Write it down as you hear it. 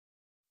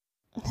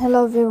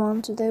Hello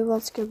everyone, today we'll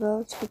talk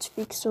about how to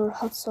fix or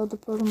how to solve the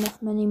problem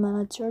of many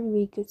managers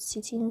with good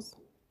settings.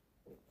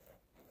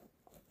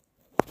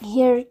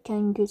 Here you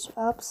can go to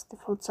apps,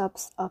 default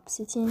apps, app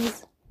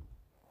settings.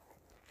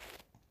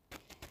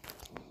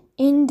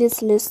 In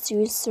this list you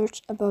will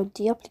search about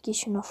the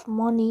application of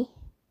Money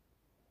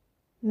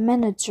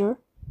Manager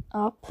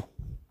app.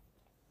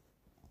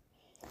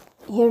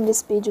 Here in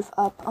this page of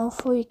app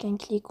info you can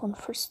click on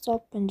first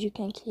stop and you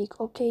can click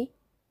OK.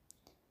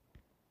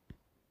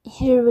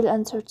 Here we'll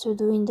enter to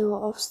the window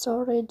of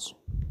storage.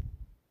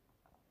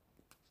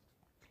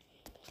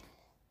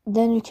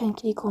 Then you can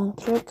click on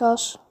clear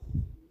cache.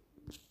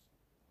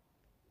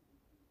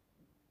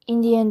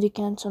 In the end you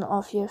can turn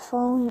off your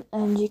phone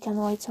and you can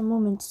wait a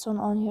moment to turn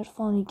on your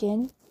phone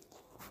again.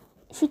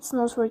 If it's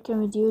not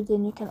working with you,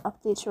 then you can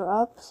update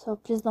your app, so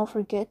please don't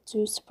forget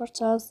to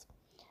support us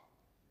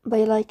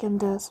by like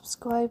and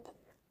subscribe.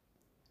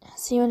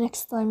 See you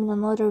next time in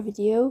another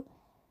video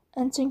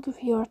and thank you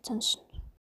for your attention.